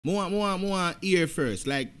More hear first.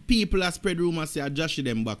 Like, people are spread rumors say Joshy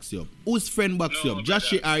them box you up. Whose friend box you up?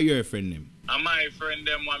 Joshy or your friend them? And my friend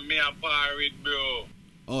them want me a par with, bro.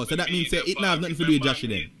 Oh, so that means say it not have nothing to do with Joshy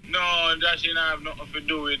then? No, Joshy not have nothing to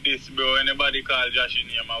do with this, bro. Anybody call Joshy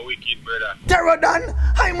name a wicked brother. Terro done,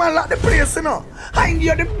 I'm a lot the place, you know. I give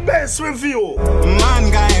you the best review.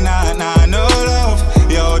 Man guy nah no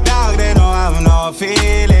love. Yo dog they don't have no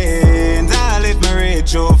feelings. I'll let me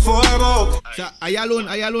reach you for book. So are you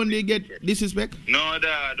alone they get disrespect? No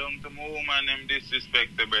dad, don't come woman them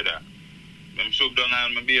disrespect the brother. Them shook down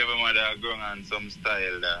and my baby mother grown on some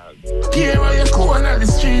style, dog. Here on your corner, the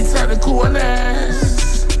streets are the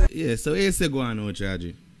corners. Yeah, so you say go on now,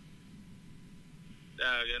 Chargy?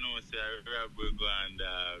 Dog, you know, say I rap will go on,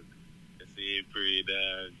 dog. You see, pray,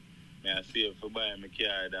 dog. Me I see for buy my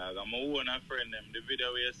car, dog. I'm a own a friend them. The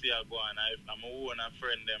video where you see I go on, I'm a own a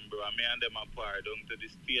friend them, bro. Me and them apart down to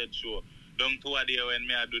the stage show. Down to a day when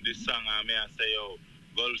me I do this song and me I say, yo,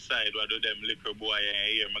 Gulf side, what do them liquor boy and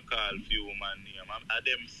hear me call few man name. I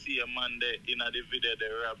them see a man there in the video they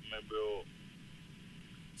rap me, bro.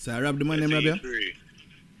 So I rap the man them rap you?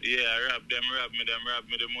 Yeah, I rap them rap me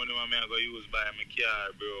the money when I go use buy my car,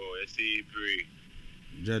 bro. You see free.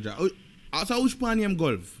 Jaja. So which pan name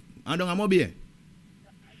Gulf? I don't have Mobile?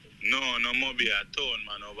 No Mobile, a town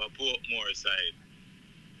man over Portmore side.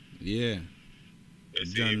 Yeah. You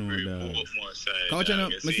see free, Portmore side.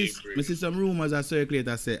 I see some rumors that circulate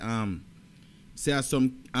that say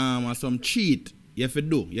some cheat you have to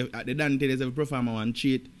do. At the dance there's a performer one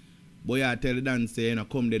cheat, but you tell the dance say you know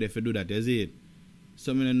come there if you do that, you see it?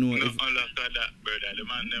 So I don't know if unlock that, brother. The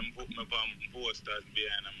man them put me on posters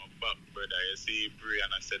behind my back, brother. You see free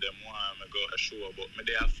and I said them want me go a show, but me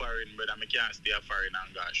they are foreign, brother. Me can't stay a foreign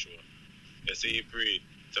and go a show. You see free.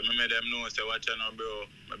 So me make them know, say, watch out now, bro.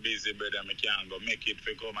 I'm busy, brother. I can't go make it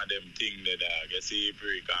for come at them thing, the dog. You see,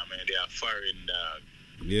 free, because they are foreign, dog.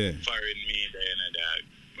 Yeah. Foreign me, you know, dog.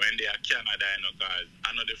 When they are Canada, you know, because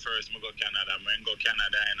I know the first I go Canada. When I go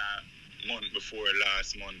Canada in a month before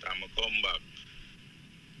last month, I'm going to come back.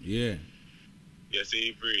 Yeah. You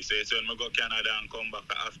see, free. So when I go Canada and come back,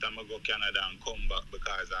 after I go Canada and come back,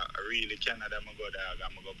 because I really Canada, I go dog,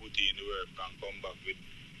 I'm going to put in the work and come back with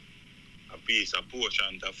a piece, a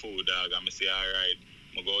portion of food, dog. I'm say, alright,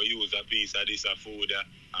 I'm going to use a piece of this food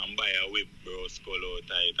and buy a whip, bro, skull out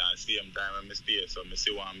tight. And same time, I'm stay, so I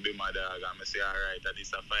see one bimmer, dog. I'm say, alright, that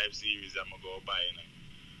is a 5 series I'm going to buy. You know?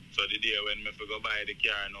 So the day when I go buy the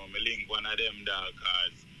car, now, I link one of them, dog,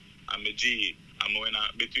 because I'm a G.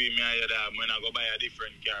 Between me and you, dog, when I go buy a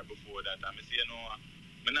different car before that, I'm say, you know,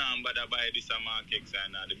 I'm not bother buy this market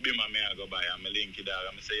and the bimmer I go buy, I'm a link, dog.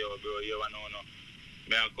 I'm say, yo, bro, you want to know.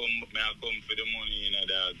 May I come for the money in a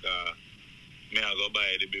dog. May I go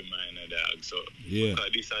buy the bimmer in a dog. So yeah.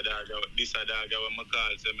 Because this a dog when I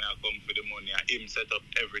call say may I come for the money and him set up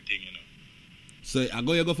everything, you know. So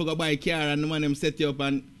you go for go buy a car and the man them set you up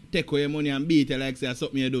and take away your money and beat you like say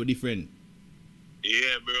something you do different.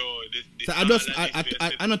 Yeah, bro. This so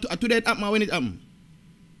I know to that happen when it happen.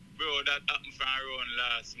 Bro, that happened from around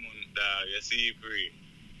last month, dog. You see free.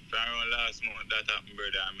 From around last month that happened,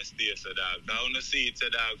 brother, I'm stay so dog. I wanna see it,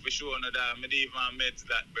 so dog. For sure, no dog. Me even meds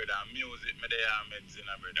that, brother. Music, me they are meds, you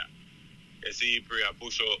know, brother. You see, pray I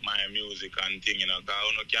push out my music and thing, you know. Cause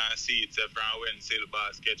I can't see it, so from when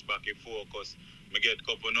Silver sketch back in focus. Me get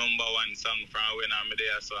couple #1 song from when I'm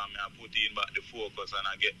there, so I put in back the focus and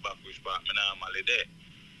I get back which part me normally there.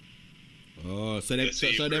 Oh, so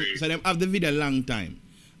them have the video long time.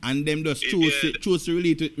 And them just choose to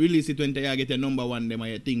release it when they get a #1, them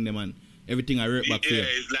I think them and everything I work back for you.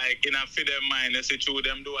 Yeah, it's like in a for them mind, they say true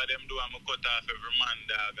them do what them do, I'm cut off every man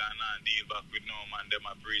dog and deal back with no man, them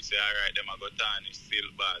a preach say alright, them a go tarnish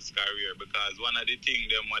Silver's career because one of the things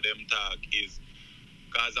them what them talk is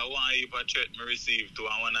because I want if a threat me receive to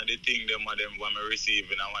and one of the things them what me receive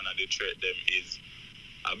and one of the threat them is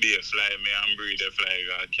a be a fly me and breed a fly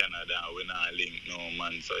Canada and we not link no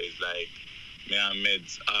man, so it's like me and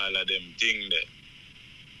meds, all of them thing there.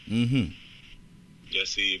 Mm-hmm. You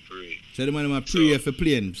see, free. So the man ma pray for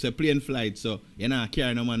plane, so plane flight, so you not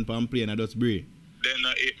carry no man on plane, I just pray. Then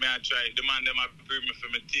it may I try, the man them a pray me for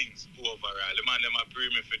my things overall. The man them a pray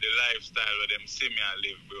me for the lifestyle where them see me and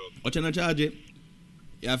live, bro. What you not charge it?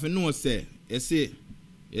 You have to know, say, you see,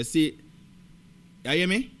 you hear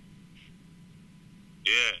me?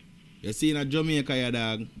 Yeah. You see in a Jamaica, your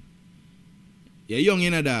dog. You're young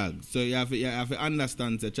in a dog, so you have to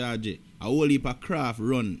understand the charge. A whole heap of craft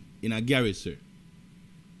run in a garrison.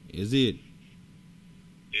 You see it?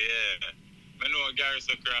 Yeah. I know a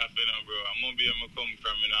garrison craft, you know, bro. I'm gonna be able to come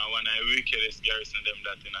from, you know, one of the wickedest garrison them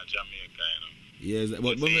that in a Jamaica, you know. Yes,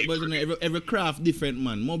 but you know, every craft different,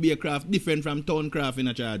 man. Maybe a craft different from town craft in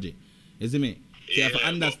a charge. You see me? So you have to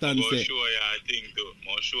understand, say. Sure, yeah, I think too.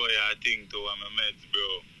 I'm a meds, bro.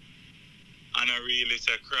 And I really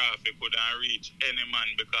say craft, you couldn't reach any man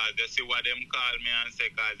because they see what them call me and say,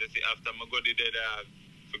 because they see after I go to the dog,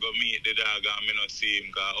 I go meet the dog and I not see him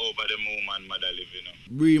because over the woman mother live, you know.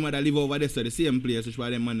 Bree mother live over there, so the same place which where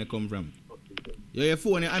them man they come from. Yo, your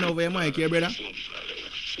phone, you hand over your mic here, brother?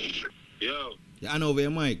 Yo. You hand over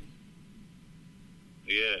your mic?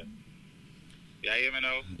 Yeah. You hear me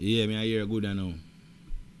now? Yeah, me I hear good now.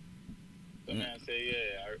 So I say,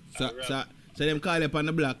 yeah. So them call you up on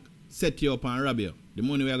the block, set you up and rob you. The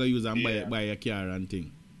money we are going to use and buy your car and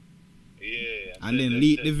thing. Yeah. And then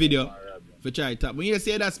leak the video for try tap. When you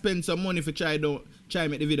say that spend some money for try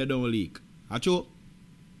make the video don't leak. Acho?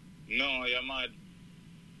 No, you're mad.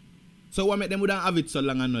 So what make them wouldn't have it so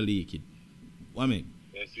long and not leak it? What make?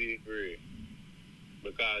 Yes, we agree.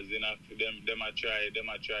 Because you know, them a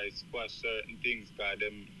try squash certain things because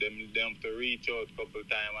them have to reach out a couple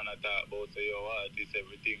times and I talk about say yo artist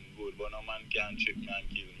everything good, but no man can trick me and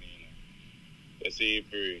kill me, you know. You see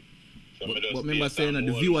free. So but remember saying that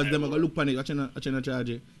the viewers them are gonna look on it, watching charge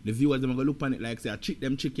it. The viewers them are gonna look on it like say I trick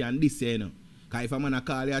them tricky and this you know. Cause if a man a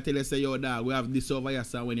call you I tell you say yo dog we have this over here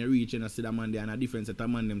so when you reach and see that man there and a different set of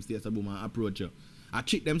man them stay so boom and approach you. I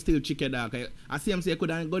trick them still trick a dog. I see them say you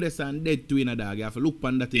couldn't go there and dead to in a dog. You have to look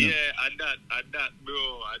on that, you know. Yeah, and that, bro.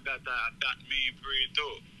 That me pray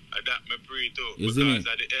too. That me pray too. You because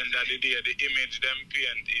at the end of the day, the image them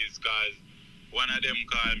paint is because one of them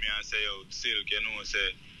call me and say, yo, Silk, you know,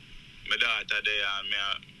 say, my daughter there and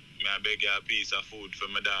me I beg you a piece of food for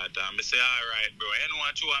my daughter. And I say, alright, bro. You know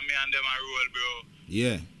what you want me and them a roll, bro?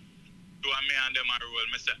 Yeah. Do me and them a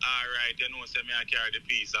roll. I say, alright, you know, say me I carry the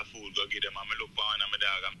piece of food, go give them and I look for one of my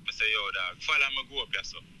dog and I say, yo dog, follow me go up here,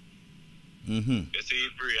 so. You see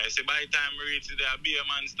it free. I say by the time we reach there, be a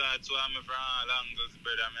man starts so I'm from all angles,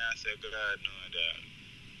 brother. I say, God no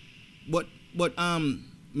dog. But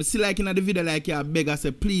me see like in the video like you beg I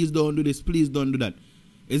say, please don't do this, please don't do that.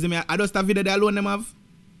 Is it me I just a video they alone them have?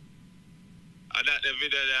 That the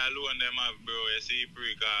video they alone them have, bro. You see,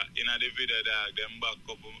 because in the video, dog, them back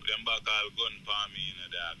all gun for me, you know,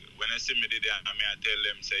 dog. When I see me did that, I tell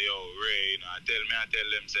them, say, yo, Ray, you know, I tell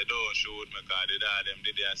them, say, don't shoot me, because the dog, them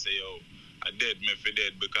did that, say, yo, I dead me for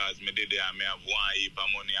dead because me did that, I have one heap of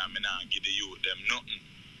money, and me not give the youth them nothing.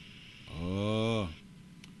 Oh.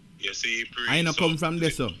 You see, I ain't come from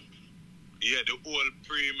this, so. Yeah, the whole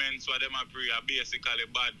pre-mens what them a pre are basically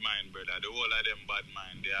bad mind, brother. The whole of them bad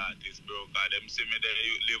mind, the artists, bro. Because them see me there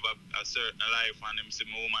live a certain life and them see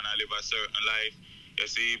me woman I live a certain life. You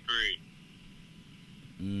see, pre.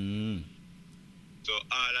 So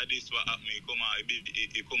all of this what happened, it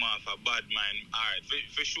come off a bad mind. Alright,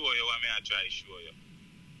 for sure you want me to try show you.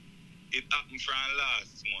 It happened from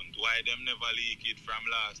last month. Why them never leak it from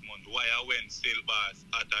last month? Why I went Silk Bass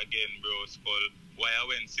at again, bro, Skull? Why I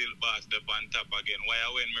went Silk Bass up on top again? Why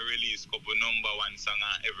I went me release couple #1 song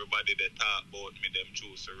and everybody that talk about me them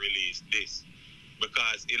choose to release this?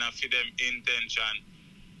 Because in a for them intention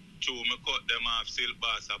to me cut them off Silk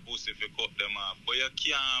Bass a pussy if you cut them off. But you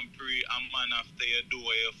can't pre a man after you do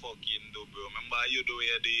what you fucking do, bro. Remember you do what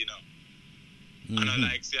you do, you know? And I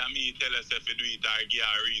like say me tell us if you do it or give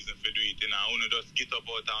a reason for do it, you know. Only just get up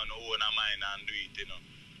out on your own mind and do it, you know.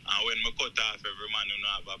 And when me cut off every man, you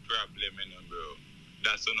know, have a problem, you know, bro.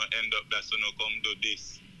 That's when I end up, that's when I come do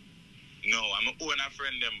this. No, I'm own a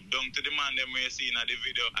friend them. Down to the man them where you see in the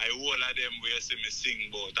video, I all of them where you see me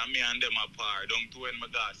sing about. And me and them apart. Down to when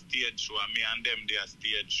me got stage show, and me and them they a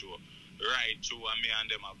stage show. Right through, and me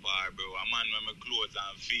and them apart, bro. A man when me clothes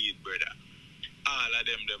and feed, brother. All of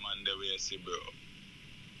them and the way you see, bro.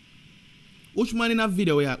 Which man in a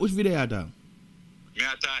video we at? Which video you at? Me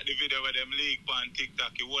attack the video where them leak on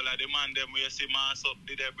TikTok. The whole of the man them where you see mass up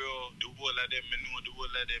there, bro. The whole of them, me know the whole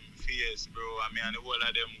of them face, bro. I mean, and the whole of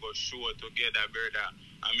them go show together, brother.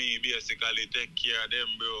 I mean, basically take care of them,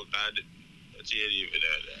 bro. That's the video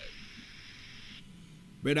there.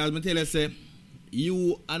 Brother, as I tell you, say,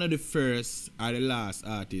 you are not the first or the last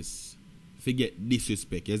artist to get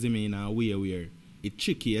disrespect. You see me in a way where it's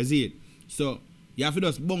tricky, you see it? So, you have to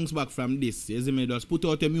just bounce back from this. You see me? Just put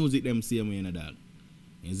out your music them same way, you know, dog.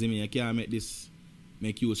 You see me? You can't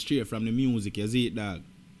make you stray from the music, you see it, dog.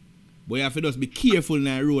 But you have to just be careful in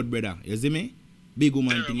the road, brother. You see me? Big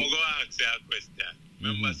woman Terro, thing. I'm going to ask you a question.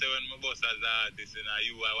 Remember, say when my boss as an artist, you know,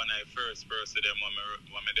 you are one of the first person them when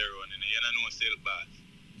me there running. You don't know Silk Bass.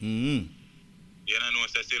 You don't know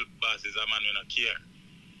Silk Bass is a man who don't care.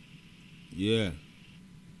 Yeah.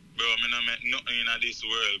 Bro, I don't make nothing in this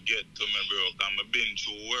world get to me, bro, because I've been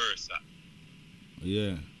through worse.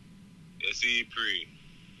 Yeah. You see, pre.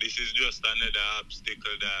 This is just another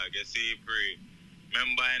obstacle, dog. You see, pre.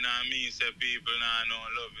 Remember, you know, me say people now no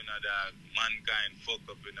love, you know, dog. Mankind fuck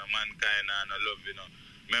up, you know. Mankind now no love, you know.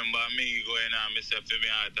 Remember me going on, me say, for me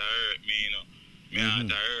heart to hurt me, you know. Me heart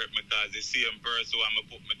to hurt me because the same person who I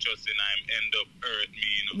put my trust in him end up hurt me,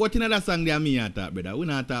 you know. But in that song there, me talk, brother. We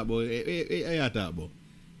not talk about, talk about.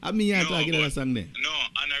 I mean, you talk in that song there. No,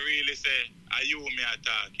 and I really say, are you me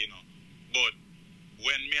attack, you know. But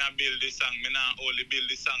when me I build this song, me not only build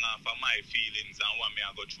this song off of my feelings and what me I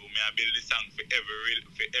go through. Me I build this song for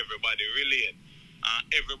everybody relate.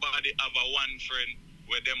 Everybody have a one friend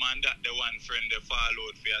where them and that the one friend they follow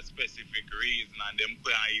for a specific reason and them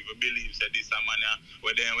can't even believe that this a man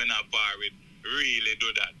where they when I par with really do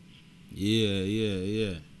that.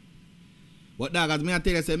 Yeah. But dog, as me I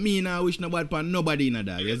tell you, say me now wish no bad for nobody in a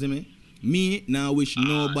dog, you see me? Me now wish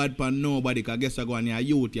no bad for nobody, because guess I go on your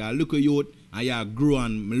youth, you look at youth, and you grow,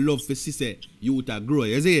 and me love to see say youth are grow,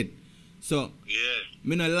 you see it? So,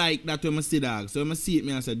 me not like that when I see dog, so when I see it,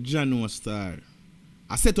 me I say, Jano Star.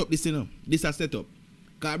 I set up this, you know, this a set up.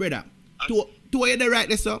 Because brother, to where you right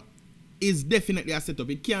this up, is definitely a setup.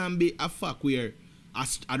 It can't be a fuck where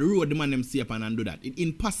at the road the man them see up and do that. It's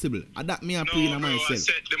impossible. That me a pre in myself. I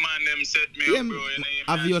set the man them set me up, bro.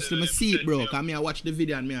 Obviously, me see it, bro. Because me I watch the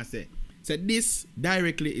video and me I say this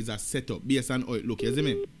directly is a setup based on how it look. You see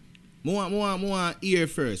me? More hear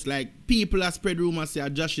first. Like people are spread rumors say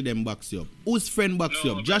Joshy them box you up. Whose friend box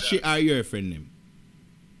you up? Joshy or your friend them?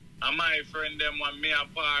 And my friend them want me a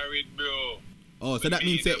par with, bro. Oh, so that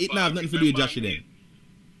means say it not have nothing to do with Joshy then?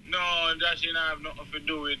 No, Joshy not have nothing to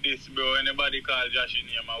do with this, bro. Anybody call Joshy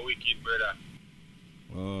name a wicked brother.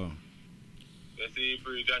 Oh. You see,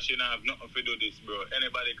 free Joshy not have nothing to do this, bro.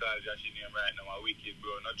 Anybody call Joshy name right now a wicked,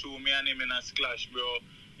 bro. Not true, me and him in a clash, bro.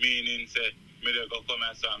 Meaning say, me they go come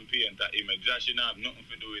and some paint at him. Joshy not have nothing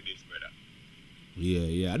to do with this, brother.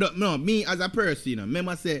 Yeah. I don't know. Me as a person, you know,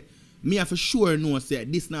 remember say, me I for sure know say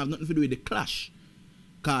this not have nothing to do with the clash.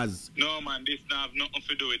 Cause no man, this not have nothing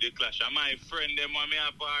to do with the clash. And my friend them want me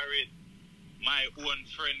a par with. My own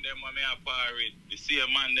friend them want me a par with. The same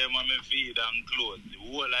man them want me feed and clothes. The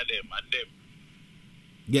whole of them and them.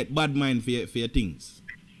 Get bad mind for your things.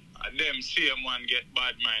 And them same one get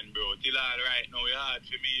bad mind, bro. Till all right now it's hard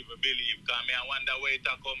for me even believe. Cause me I wonder where it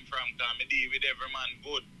come from. Cause me deal with every man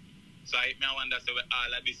good. So me I wonder so where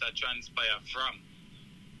all of this a transpire from.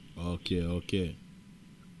 Okay.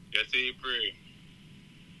 You see, pray.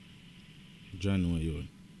 John,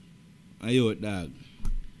 you dog.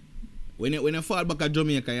 When you fall back at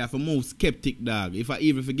Jamaica, you have to move skeptic, dog. If I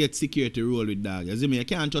even forget security role with dog. You see me? You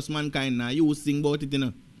can't trust mankind now. You sing about it, you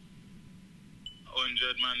know.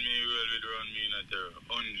 100 man me roll with around me in a Terro.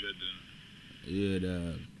 100, you know. Yeah,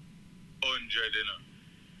 dog. 100, you know.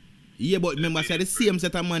 Yeah, but remember, say the same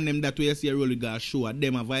set of man them that way you see a roll with God show,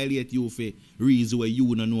 them a violate you for reason where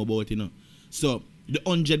you don't know about, you know. So, the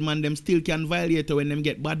 100 man them still can violate you when them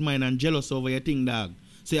get bad mind and jealous over your thing, dog.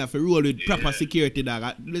 So you have to roll with proper security,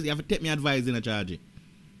 dog. You have to take me advice in a charge.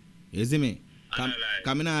 You see me?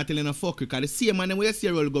 Come in and tell you no fuck you, because the same man them where you see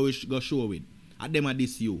a roll go show with, at them a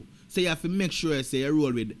this you. So you have to make sure you say you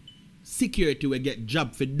roll with security will get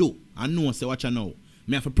job for do. And know, say what you know.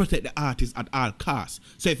 Me have to protect the artist at all costs.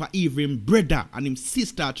 So if I even brother and him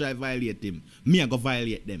sister try violate him, me I go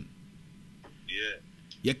violate them. Yeah.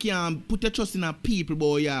 You can't put your trust in a people,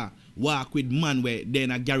 boy, yeah. Walk with man where they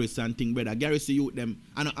in a garrison thing, brother. Garrison youth them,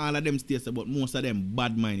 and all of them states, but most of them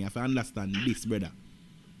bad mind. You have to understand this, brother.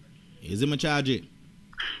 You see me charge it?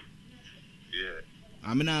 Yeah.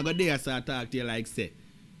 I'm not go there so I talk to you like say,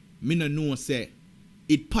 me no know say,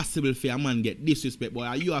 it possible for a man get disrespect,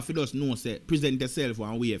 boy. You have to just know say, present yourself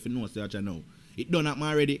one way if you know say what you know. It done happen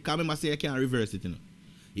already. Because remember say you can't reverse it, you know.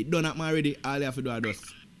 It done happen already. All you have to do is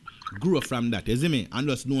just grow from that, you see me? And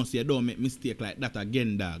just know say you don't make mistake like that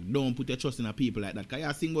again, dog. Don't put your trust in a people like that. Because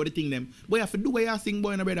you sing about the thing them. But you have to do what you sing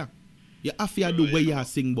about, no, brother. You have to do what you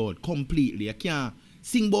sing about completely. You can't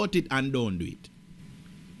sing about it and don't do it.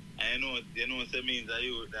 I know, you know what it means that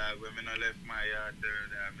you, dog, when I left my yard there,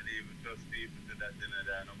 I don't even trust people to that, you know,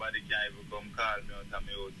 that nobody can even come call me out of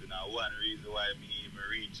my house, you know. One reason why me even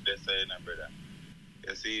reach this, you know, brother.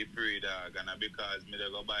 You see, pray, dog, and because me they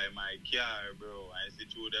go buy my car, bro. I see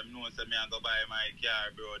two them know, say me I go buy my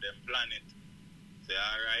car, bro, them plan it. Say,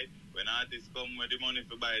 alright, when artists come with the money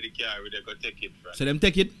to buy the car, they go take it from. So them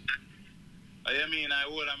take it? I mean, I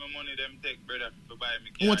hold my money them take, brother, to buy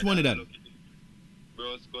me car. How much money then?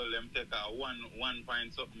 Bro, skull them take a 1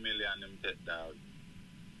 point something million them take, dog.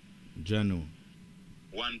 Jano.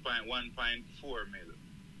 1.4 mil.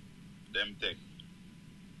 Them take.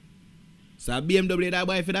 So a BMW that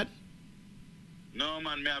buy for that? No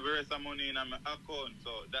man, me have the rest of money in my account,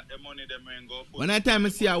 so that the money them ain't go put. When I time I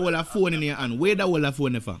see a whole phone in your hand, where that whole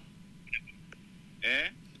phone for? Eh?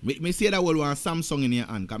 Me see that whole one Samsung in your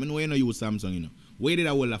hand, because I know you don't use Samsung, you know. Where did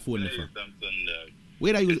that whole phone for? Samsung, dog.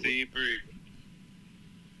 Where that you...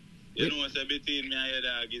 You know what's between me and your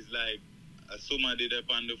dog is like somebody there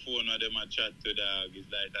on the phone or them a chat to dog. It's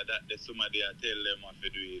like that the somebody I tell them what to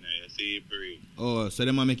do, you know. You see pray. Oh, so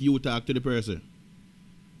them a make you talk to the person?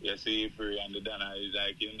 You see pray and the Dana is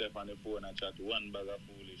like him there on the phone and chat one bag of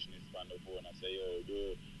foolishness on the phone and say, yo,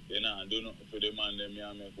 you know, do nothing for the man them, you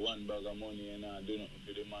make one bag of money, you know, do nothing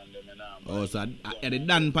for the man them, you know. Oh, so the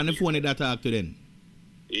Dan on the phone that talk to them?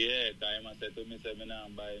 Yeah, time I said to me, say, me nah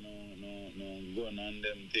buy no gun and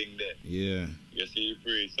them thing there. Yeah. You see,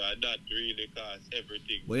 pray, so that really costs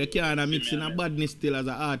everything. But you can't mix in a badness still as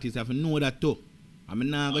an artist, you have to know that too. I mean,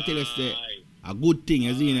 now I'm going to tell you, say, a good thing,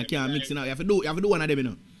 you see, you can't mix it up. You have to do one of them, you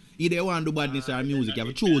know. Either you want to do badness or music, you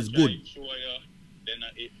have to choose good. Then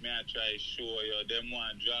if me I try show you, them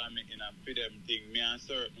want draw me in a for them thing. Me and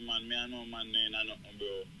certain man, me and no man in a nothing,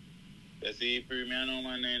 bro. You see, me and no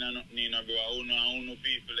man in a nothing, bro. I know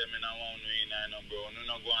people them in a one in a bro.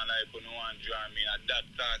 No go on like you no want draw me. That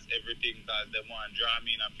cost everything cause them want draw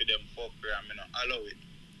me in a for them fucker and me not allow it.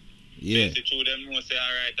 Yeah. Basically, them know say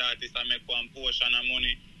alright artists I make one portion of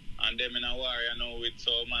money and them in a warrior now with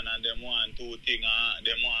some man and them want two things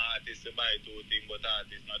them want artists to buy two things but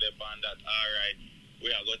artists not depend that alright. We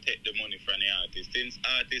are going to take the money from the artist. Since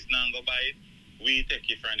artists now go buy it, we take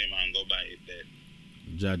it from them and go buy it then.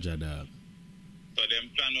 Jaja, dog. So them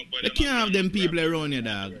plan up with you can't have them people around you,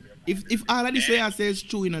 dog. If all of this way I say is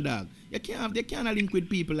true, you know, dog, they can't link with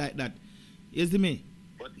people like that. You see me?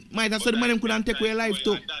 Might have said the man couldn't take away life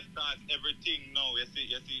too. That costs everything now. You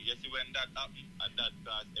see when that happens, and that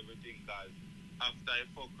costs everything cause after I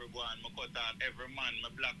fuck go and I cut off every man, I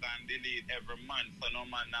block and delete every man, so no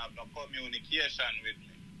man have no communication with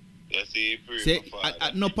me. You see, say,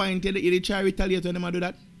 at no point you try retaliate when them do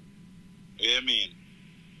that? What do you mean?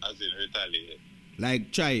 As in retaliate?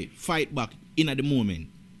 Like try fight back in at the moment.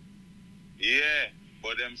 Yeah,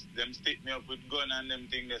 but them stick me up with gun and them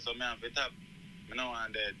things there, so me have to tap. I don't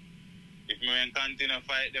want that. If me continue to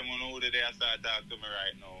fight them, I know who they start talking to me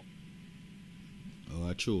right now.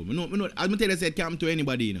 Oh, true. Me know, as me tell you, say come to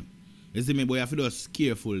anybody, you know. You see me, boy, you have to just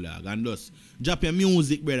careful, dog, and just drop your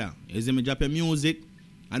music, brother. You see me, drop your music,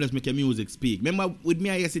 and just make your music speak. Remember, with me,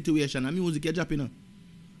 I situation, and music you drop, you know.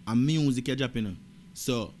 And music you drop, you know.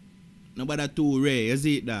 So, nobody too rare, you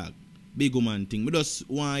see it, dog. Big woman thing. Me just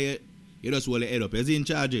want you just hold your head up. You see in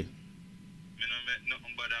charge, Me no make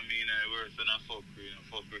nothing bother me in a worse than a fuck with, you know.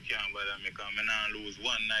 Fuck with can't bother me, because me not lose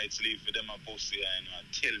one night's sleep for them a pussy, you know. I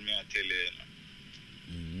tell you, you know.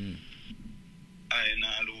 I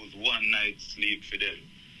not lose one night's sleep for them.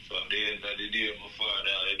 So at the end of the day, my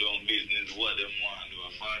father, I don't business what them want.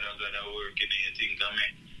 My father got to work in it, you think of me?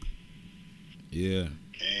 Yeah.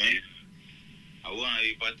 I want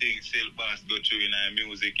if I think still pass go through in the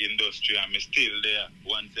music industry and I'm still there.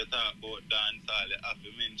 Once you talk about dancehall, you have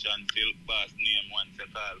to mention Silk Bass name once you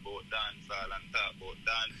call about dancehall and talk about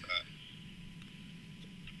dancehall.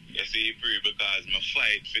 You see, because my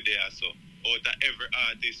fight for there, so out of every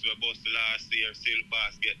artist we bust last year, Silk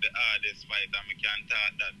Bass get the hardest fight and we can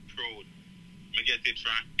talk that proud. Me get it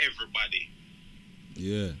from everybody.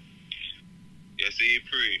 Yeah. You see,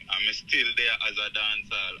 I'm still there as a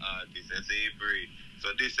dancehall artist. You see, so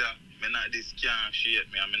this this can't shape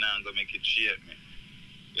me, I'm not gonna make it shape me.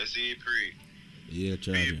 You see, yeah,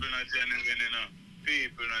 Charlie. People not genuine, you know.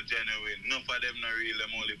 People not genuine. None of them not really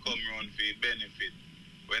only come around for benefit.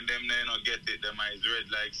 When them they not get it, them eyes red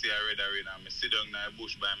like see a red arena. I sit down in the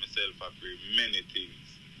bush by myself for many things.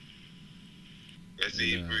 You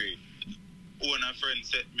see, One a friend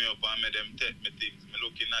set me up and made them take me things. Me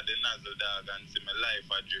looking at the nozzle dog and see my life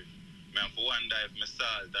a drift. Me have to wonder if me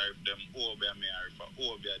salt or if them obey me or if I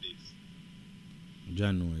obey this.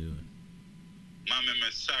 John know you. Mommy, me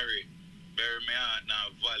sorry. Bury me heart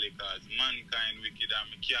now valley cause mankind wicked and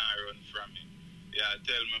me can't run from it. Yeah,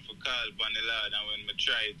 tell me for call upon the Lord and when me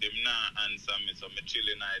try it, him not answer me. So me chill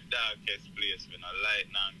in the darkest place when I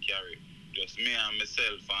light now and carry. Just me and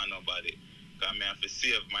myself and nobody. Because me have to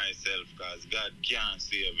save myself because God can't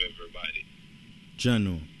save everybody.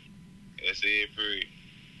 Jano. You see, free.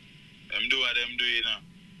 Them do what them do, you know.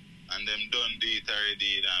 And them done do it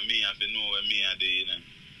already, you know. And me have to know what me are doing, you know.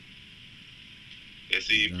 You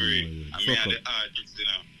see, free. And me are the artist, you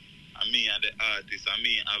know. And me are the artist, and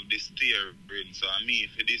me have the steering, so and me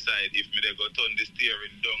if you decide if me they go turn the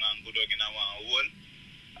steering down and go down in a one hole,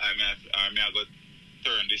 I may go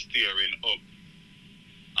turn the steering up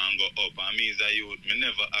and go up. And me as a youth, me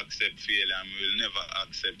never accept failure and me will never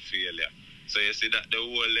accept failure. So you see that the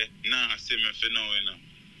whole nah see me for now, you know.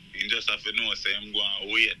 You just have to know say I'm going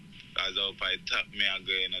to wait. Because up I top me I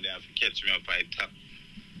go, you know, they have to catch me up I top.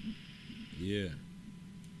 Yeah.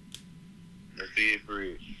 That's it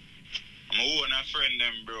free. I'm a own a friend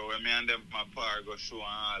them, bro. When me and them my par go show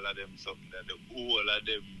and all of them something that the whole of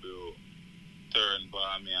them, bro, turn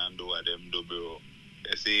for me and do what them do, bro.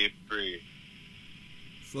 You see it free.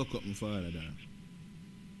 Fuck up my father, dog.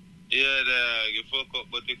 Yeah, dog, you fuck up,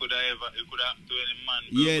 but it could happen to any man,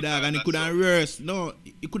 bro. Yeah, dog, and it could have worse. No,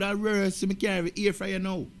 it could have worse. So me can't even hear from you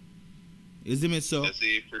now. You see me, so? You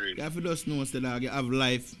see it free. You have to just know, so, dog, you have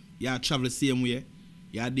life. You have travel the same way.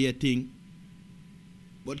 You have their thing.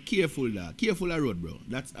 But careful, dog. Careful of road, bro.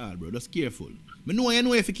 That's all, bro. Just careful. I know you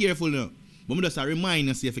know if you're careful now. But I just remind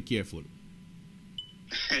you if you're careful.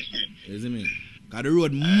 You see me? Because the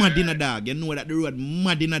road mad in a dog. You know that the road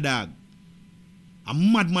mad in a dog. A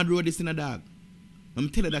mad road is in a dog. I'm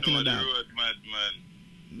telling you that in a dog. The road mad, man.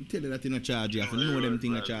 I'm telling you that in a charge. You have to know them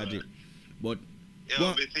things in a charge. But...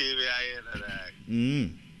 Yeah, be TV I hear that, dog.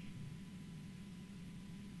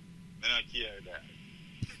 I don't care, dog.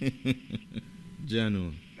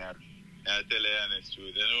 Jano. I tell you the honest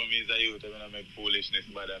truth. You know me as a youth, I'm going to make foolishness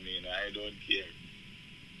bother me. I don't care.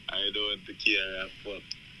 I don't care. Fuck.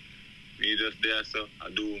 Me just there, so I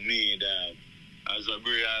do me, dog. As a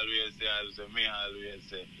Bray always say, as me always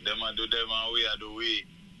say. Them I do them and we I do we.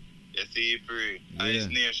 You see, free. Yeah. This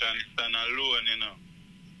nation stand alone, you know.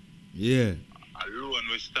 Yeah. Alone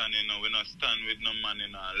we stand, you know. We not stand with no man, you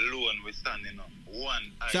know. Alone we stand, you know.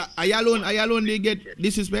 One. So, are you alone they get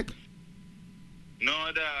disrespect?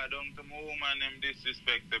 No, dad, don't to my woman them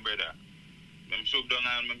disrespect the brother. Them shook down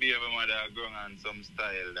on my baby mother grown on some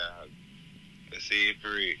style, dog. You see,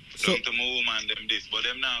 free. So, don't to my woman them this, but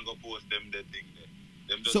them not go post them the thing there.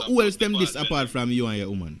 Them just so who else them this apart from you and your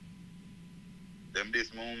woman? Them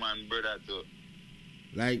this my woman brother too.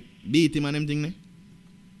 Like, beat him and them thing, ne?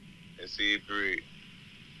 You see, free.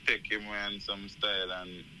 Take him and some style and,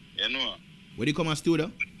 you know. When he come a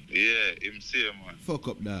studio? Yeah, him same man. Fuck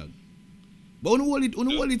up, dog. But hold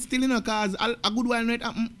it still, you know, cause a good while right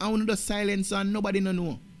I want to silence and nobody no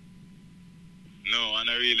know. No, I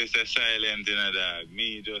don't really say silent, you know, dog.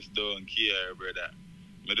 Me just don't care, brother.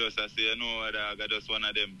 Me just say, you know, dog, I just one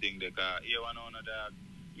of them things, because here one on a dog.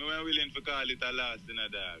 Me were willing to call it a loss, you know,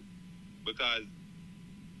 dog. Because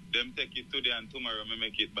them take it today and tomorrow me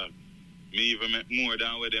make it back. Me even make more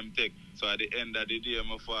than what them take. So at the end of the day,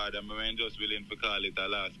 my father, me were just willing to call it a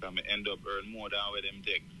loss, because me end up earn more than what them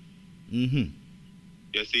take.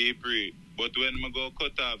 You see, pre. But when I go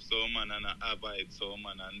cut off some man and I avoid some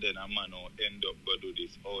man and then a man will end up go do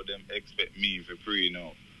this, how them expect me for pre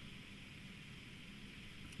now?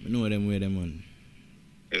 I know them way them on.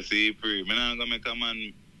 You see, pre. I'm not going to make a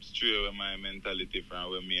man stray with my mentality from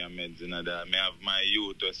where me and meds in that. I have my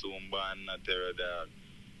youth who soon born not Terro, dog.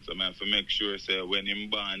 So I have to make sure, say, when him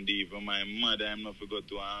born, even my mother, I'm not forgot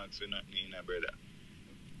to ask for nothing, brother.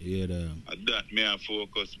 Yeah, dog. That me I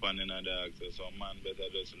focus on in a dog. So some man better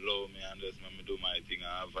just love me and just let me do my thing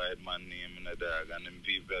and avoid my name in a dog. And them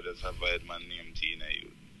people just avoid my name Tina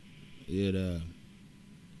you. Yeah, dog.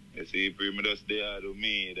 You see, pre me just there to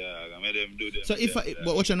me, dog. I made them do them. So if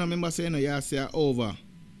but what you remember saying, you say over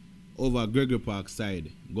Gregory Park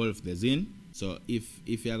side, golf there's in. So if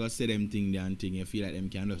you gonna say them thing there and thing, you feel like them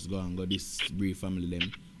can just go and go this brief family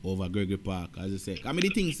them over Gregory Park, as I say. I mean the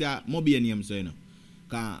things that Moby and him so you know.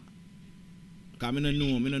 Cause I don't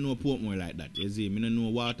know Portmore like that. You see, I don't know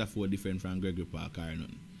Waterford different from Gregory Park or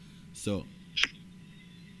nothing. So,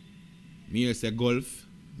 me say golf.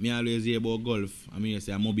 Me always hear about golf. I mean,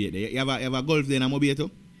 say a Moby. You have a golf there in a Moby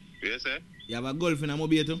too? Yes, sir. You have a golf in a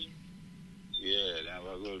Moby too? Yeah, I have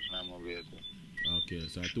a golf in a Moby too. Okay,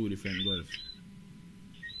 so two different golf.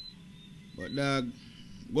 But dog,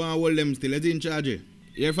 go and hold them still. Is he in charge? You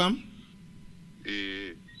hear fam?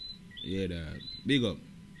 Yeah. Yeah, dog. Big up.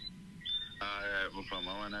 Alright, my fam,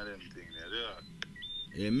 I want them things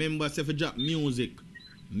there. Yeah, remember if you drop music.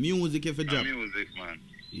 Music if you drop. Music, man.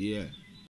 Yeah.